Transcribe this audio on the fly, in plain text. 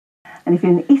And if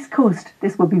you're in the East Coast,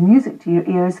 this will be music to your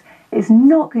ears. It's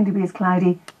not going to be as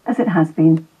cloudy as it has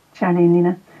been. Charlie and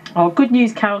Nina. Oh, good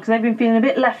news, Carol, because they've been feeling a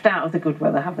bit left out of the good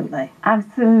weather, haven't they?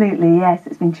 Absolutely, yes.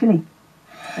 It's been chilly.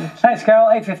 Thanks, Carol.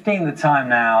 8:15 the time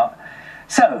now.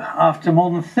 So, after more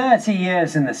than 30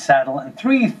 years in the saddle and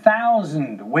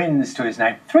 3,000 wins to his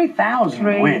name,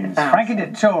 3,000 wins, Frankie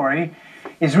Dettori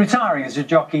is retiring as a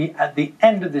jockey at the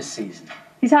end of this season.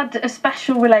 He's had a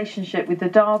special relationship with the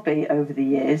Derby over the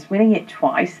years, winning it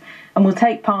twice, and will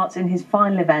take part in his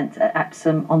final event at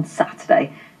Epsom on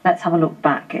Saturday. Let's have a look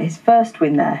back at his first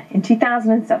win there in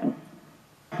 2007.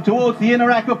 Towards the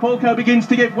inner, Acapulco begins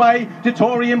to give way.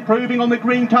 Dettori improving on the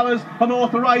green colours.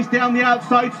 Unauthorised down the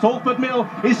outside. Salford Mill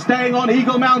is staying on.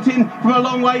 Eagle Mountain from a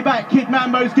long way back. Kid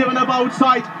Mambo's given a bold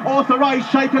sight. Authorised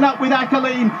shaken up with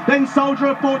Akalim. Then Soldier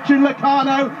of Fortune,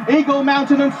 Locarno, Eagle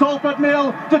Mountain and Salford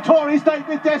Mill. Dettori's date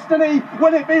with destiny.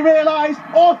 Will it be realised?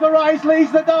 Authorised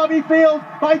leads the Derby field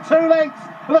by 2 lengths.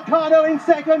 Locarno in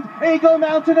second, Eagle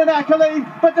Mountain and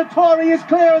Akalim, but Dettori is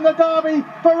clear in the Derby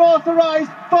for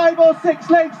Authorised, 5 or 6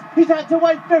 lengths. He's had to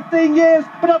wait 15 years,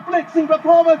 but a blitzing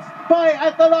performance by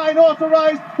At the Line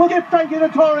Authorised will give Frankie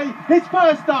Dettori his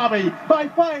first Derby by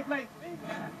 5 lengths.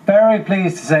 Very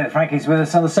pleased to say that Frankie's with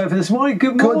us on the sofa this morning.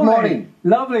 Good morning. Good morning.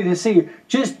 Lovely to see you.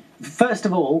 Just, first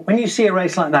of all, when you see a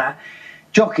race like that,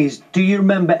 jockeys, do you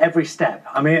remember every step?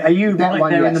 I mean, are you right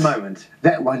there in the moment?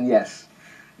 That one, yes.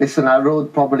 Listen, I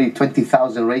rode probably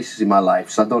 20,000 races in my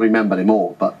life, so I don't remember them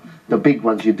all, but the big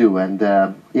ones you do. And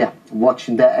yeah,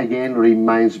 watching that again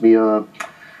reminds me of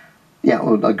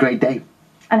a great day.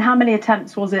 And how many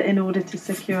attempts was it in order to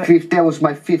secure it? That was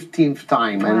my 15th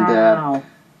time. Wow. And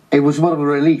it was one of a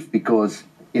relief because,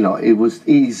 you know, it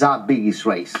is our biggest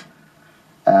race.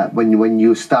 When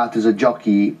you start as a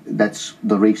jockey, that's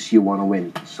the race you want to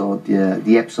win. So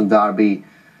the Epsom Derby,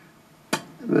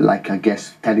 like I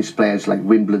guess tennis players like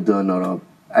Wimbledon or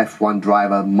a F1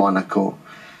 driver, Monaco.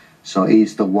 So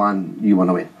he's the one you want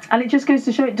to win. And it just goes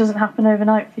to show it doesn't happen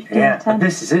overnight. 15 attempts.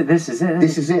 This is it. This is it.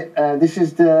 This is it. This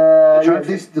is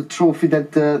the trophy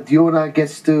that the owner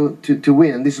gets to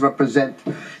win. And this represents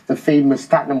the famous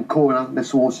Tatnam Corner. These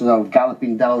horses are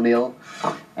galloping downhill,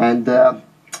 and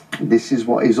this is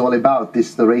what it's all about.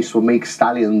 This the race will make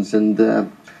stallions and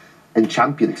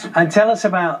champions. And tell us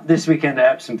about this weekend at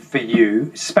Epsom for you.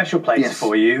 Special place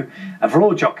for you, for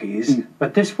all jockeys.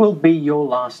 But this will be your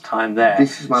last time there.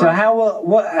 This is my so how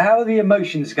are the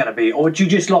emotions going to be, or do you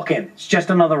just lock in? It's just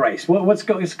another race. What's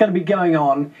going to be going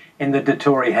on in the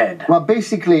Dettori head? Well,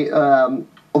 basically,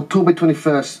 October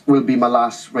 21st will be my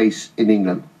last race in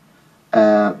England,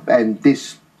 and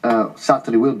this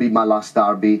Saturday will be my last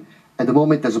Derby. At the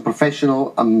moment, as a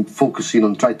professional, I'm focusing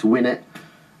on trying to win it.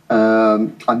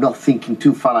 I'm not thinking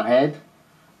too far ahead,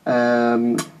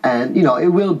 and you know, it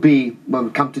will be when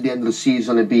we come to the end of the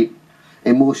season, it'll be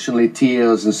emotionally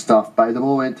tears and stuff. But at the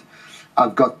moment,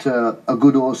 I've got a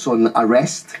good horse on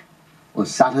arrest on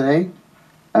Saturday.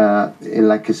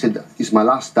 Like I said, it's my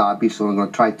last Derby, so I'm going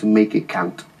to try to make it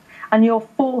count. And your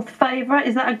 4th favourite,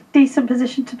 is that a decent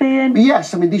position to be in?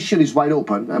 Yes, I mean, this year is wide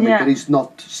open. I mean, there is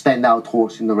not standout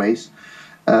horse in the race.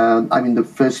 I mean, the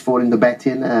first 4 in the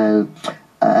betting.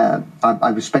 I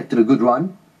respected a good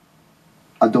run.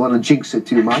 I don't want to jinx it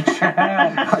too much.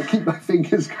 I keep my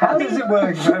fingers crossed. How does it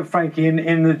work, Frankie,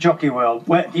 in the jockey world,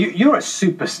 where you're a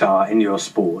superstar in your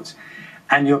sport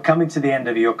and you're coming to the end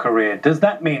of your career? Does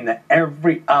that mean that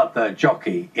every other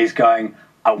jockey is going,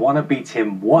 I want to beat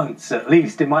him once at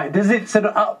least? Does it sort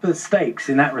of up the stakes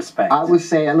in that respect? I would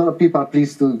say a lot of people are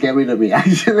pleased to get rid of me,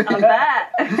 actually. I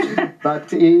bet.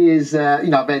 But it is, you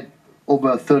know, I've had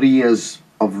over 30 years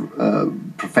of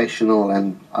professional,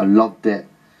 and I loved it.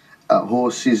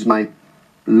 Horses, my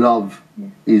love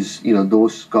is, you know,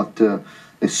 those they're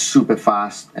super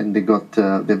fast and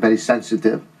they're very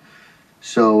sensitive.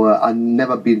 So I'm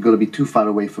never going to be too far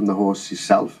away from the horse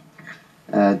itself.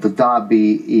 The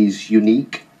Derby is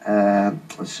unique,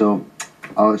 so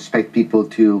I expect people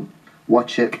to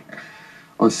watch it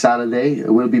on Saturday.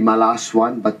 It will be my last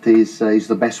one, but it's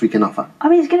the best we can offer. I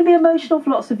mean, it's going to be emotional for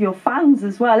lots of your fans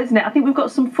as well, isn't it? I think we've got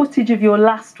some footage of your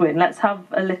last win. Let's have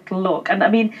a little look. And I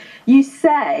mean, you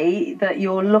say that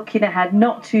you're looking ahead,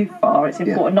 not too far. It's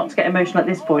important not to get emotional at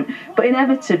this point. But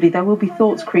inevitably, there will be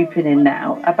thoughts creeping in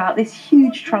now about this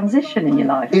huge transition in your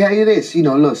life. Yeah, it is. You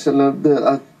know, listen,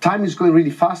 the time is going really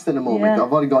fast at the moment.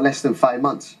 I've only got less than 5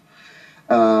 months.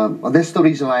 That's the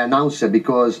reason I announced it,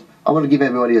 because I want to give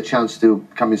everybody a chance to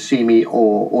come and see me,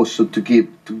 or also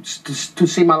to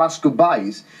see my last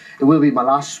goodbyes. It will be my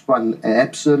last one at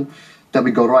Epsom. Then we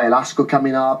got Royal Ascot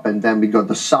coming up, and then we got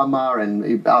the summer,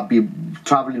 and I'll be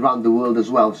traveling around the world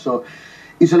as well. So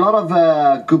it's a lot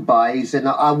of goodbyes, and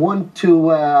I want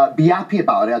to be happy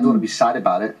about it. I don't want to be sad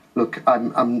about it. Look,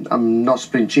 I'm not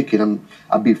spring chicken.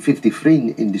 I'll be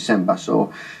 53 in December.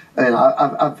 So, and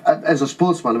I've as a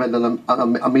sportsman, I've had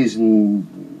an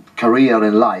amazing career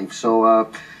in life. So,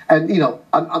 and you know,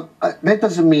 that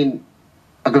doesn't mean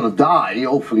I'm gonna die.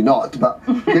 Hopefully not. But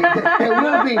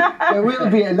there will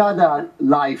be another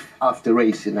life after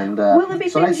racing, and will there be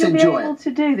so things let's you'll be enjoy able it.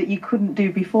 to do that you couldn't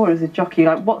do before as a jockey?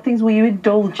 Like, what things will you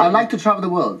indulge in? I like to travel the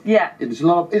world. Yeah. There's a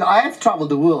lot of, you know, I have traveled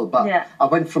the world, but Yeah. I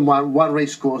went from one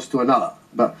race course to another.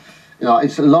 But you know,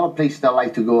 it's a lot of places I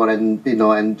like to go and you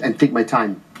know and take my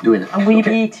time doing it. And will you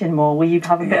be eating more? Will you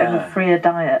have a bit of a freer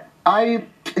diet?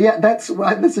 Yeah, that's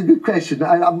a good question.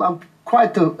 I'm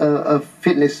quite a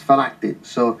fitness fanatic,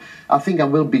 so I think I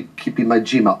will be keeping my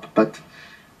gym up, but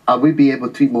I will be able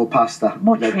to eat more pasta.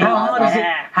 More treats.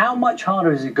 How much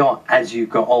harder has it got as you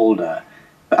got older?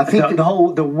 I think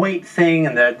the weight thing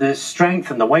and the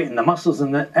strength and the weight and the muscles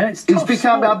and it's tough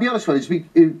become. sport. I'll be honest with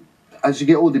you. As you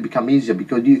get older, it becomes easier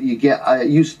because you get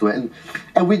used to it,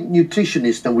 and with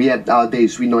nutritionists and we have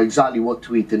nowadays, we know exactly what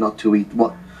to eat and not to eat.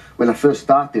 When I first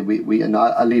started,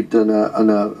 I lived on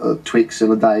a Twix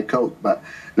and a Diet Coke, but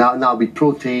now with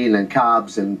protein and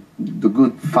carbs and the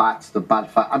good fats, the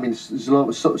bad fat. I mean,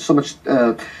 there's so much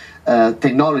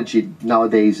technology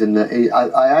nowadays, and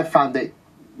I found it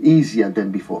easier than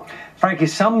before. Frankie,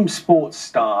 some sports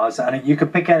stars, and you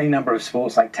could pick any number of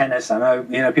sports like tennis. I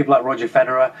know, people like Roger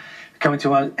Federer coming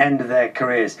to an end of their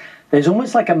careers. There's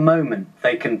almost like a moment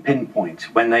they can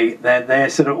pinpoint when they're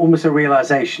sort of almost a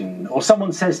realization, or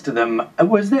someone says to them,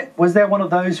 "Was there one of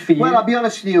those for you?" Well, I'll be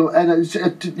honest with you,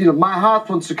 and my heart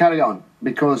wants to carry on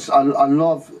because I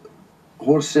love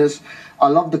horses, I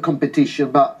love the competition,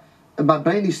 but my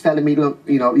brain is telling me, look,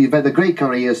 you've had a great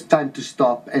career, it's time to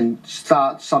stop and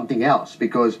start something else,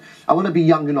 because I want to be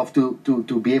young enough to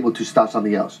be able to start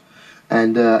something else.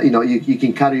 And, you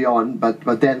can carry on,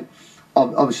 but then,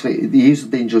 obviously, it is a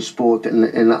dangerous sport,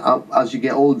 and as you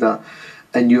get older,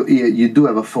 and you do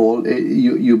have a fall,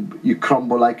 you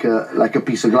crumble like a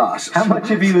piece of glass. How much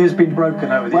of you has been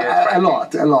broken over the years,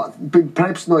 Frankie? A lot.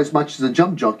 Perhaps not as much as a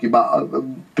jump jockey, but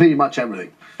pretty much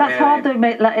everything. That's hard though,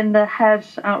 mate, letting the head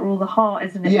outrule the heart,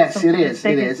 isn't it? Yes, it is.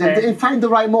 And find the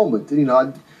right moment.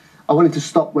 I wanted to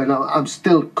stop when I'm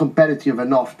still competitive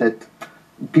enough that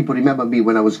people remember me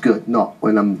when I was good, not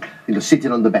when I'm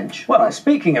sitting on the bench. Well,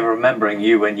 speaking of remembering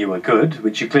you when you were good,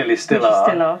 which you clearly still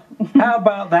are. How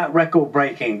about that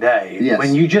record-breaking day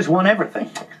when you just won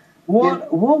everything?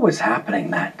 What was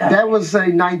happening that day? That was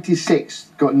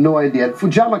 '96. Got no idea.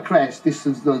 Fujama Crest. This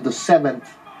is the seventh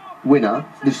winner.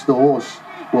 This is the horse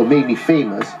what made me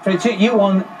famous. So you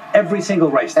won every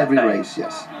single race that day? Every race,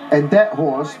 yes. And that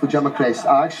horse, Fujama Crest,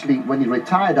 actually, when he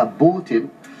retired, I bought him.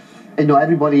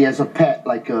 Everybody has a pet,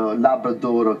 like a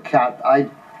Labrador or cat. I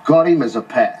got him as a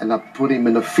pet, and I put him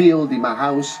in a field in my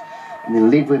house, and he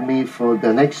lived with me for the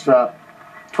extra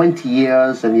 20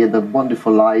 years, and he had a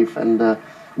wonderful life, and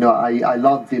I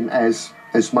loved him as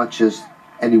much as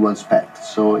anyone's pet.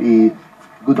 So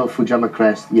good old Fujama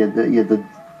Crest, he had a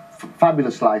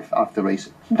fabulous life after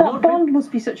racing. That bond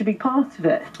must be such a big part of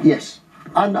it. Yes.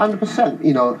 100%.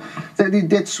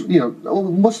 That's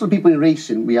most of the people in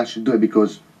racing, we actually do it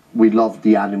because we love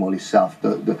the animal itself.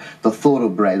 The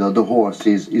thoroughbred or the horse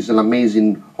is an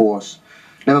amazing horse.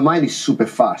 Never mind, he's super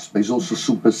fast, but he's also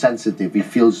super sensitive. He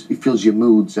feels your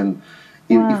moods, and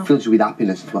he fills you with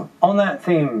happiness as well. On that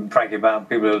theme, Frankie, about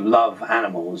people who love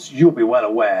animals, you'll be well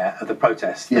aware of the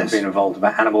protests that have been involved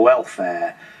about animal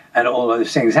welfare and all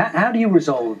those things. How do you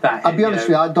resolve that? I'll be honest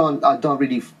with you, I don't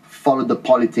really follow the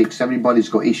politics. Everybody's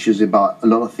got issues about a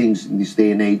lot of things in this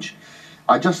day and age.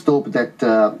 I just hope that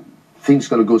things are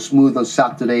going to go smooth on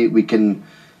Saturday. We can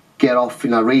get off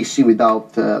in a racing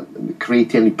without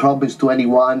creating any problems to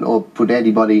anyone or put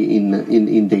anybody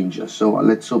in danger. So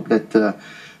let's hope that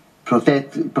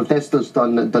protesters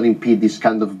don't impede this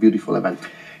kind of beautiful event.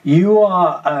 You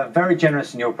are very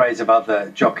generous in your praise of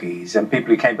other jockeys and people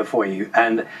who came before you,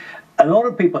 and a lot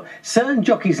of people, certain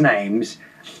jockeys' names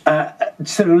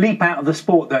sort of leap out of the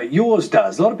sport that yours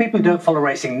does. A lot of people who don't follow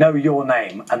racing know your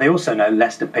name, and they also know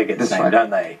Lester Piggott's name,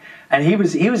 don't they? And he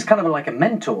was kind of like a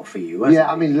mentor for you, wasn't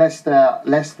he? I mean, Lester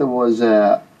was,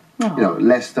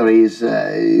 Lester is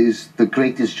the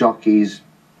greatest jockey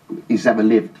he's ever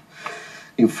lived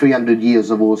in 300 years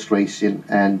of horse racing,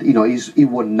 and he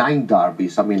won 9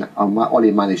 derbies. I mean, I only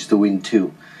managed to win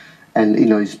 2. And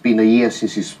it's been a year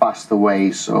since he's passed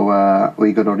away, so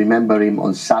we're going to remember him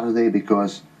on Saturday,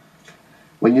 because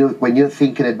when you're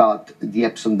thinking about the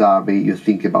Epsom Derby, you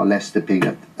think about Lester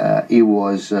Piggott. He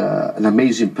was an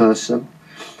amazing person,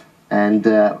 and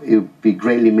he'll be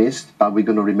greatly missed, but we're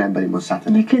going to remember him on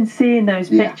Saturday. You can see in those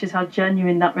pictures how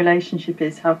genuine that relationship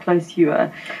is, how close you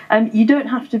are. You don't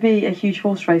have to be a huge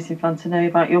horse racing fan to know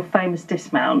about your famous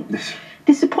dismount.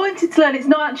 Disappointed to learn it's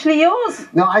not actually yours.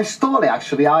 No, I stole it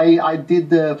actually. I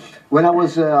did when I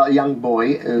was a young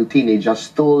boy, a teenager. I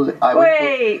stole.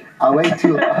 I went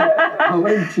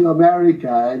to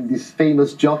America, and this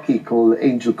famous jockey called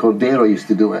Angel Cordero used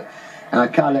to do it, and I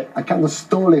kind of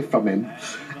stole it from him,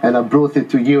 and I brought it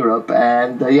to Europe,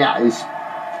 and yeah, it's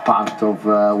part of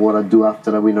what I do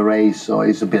after I win a race, so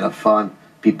it's a bit of fun.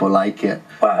 People like it.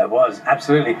 Well, it was,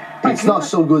 absolutely. It's not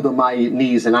so good on my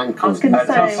knees and ankles. I was going to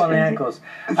say, It's on the ankles.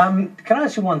 Can I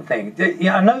ask you one thing?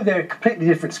 Yeah, I know they're completely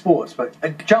different sports, but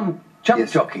jump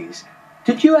jockeys,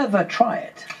 did you ever try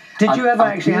it? Did you ever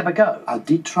actually have a go? I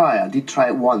did try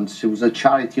it once. It was a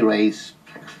charity race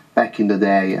back in the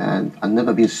day, and I've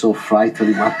never been so frightened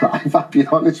in my life, I'll be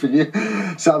honest with you.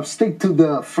 So I'm stick to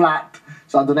the flat,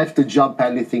 so I don't have to jump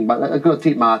anything, but I've got to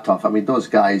take my hat off. I mean, those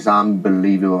guys,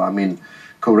 unbelievable. I mean,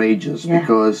 courageous,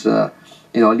 because you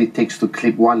know, all it takes to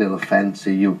clip one little fence,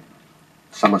 you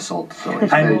somersault. So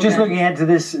and just looking ahead to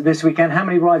this weekend, how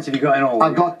many rides have you got in all?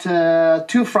 I got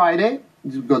 2 Friday.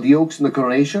 We've got the Oaks and the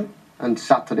Coronation, and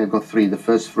Saturday I've got 3. The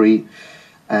first 3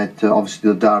 at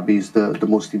obviously the Derby is the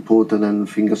most important, and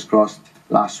fingers crossed,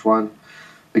 last one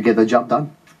we get the job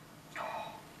done.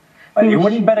 Well, you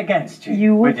wouldn't bet against you.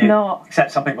 You would not.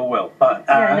 Except some people will, but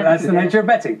that's the nature of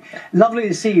betting. Lovely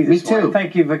to see you this morning.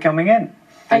 Thank you for coming in.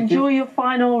 Enjoy your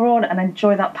final run and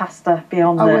enjoy that pasta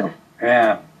beyond I will.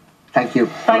 Yeah. Thank you.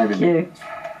 Thank you.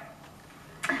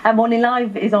 And Morning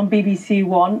Live is on BBC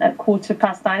One at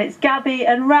 9:15. It's Gabby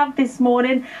and Rav this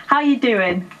morning. How you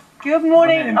doing? Good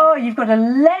morning. Oh, you've got a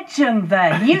legend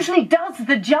there. He usually does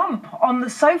the jump on the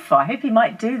sofa. I hope he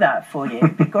might do that for you.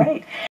 It'd be great.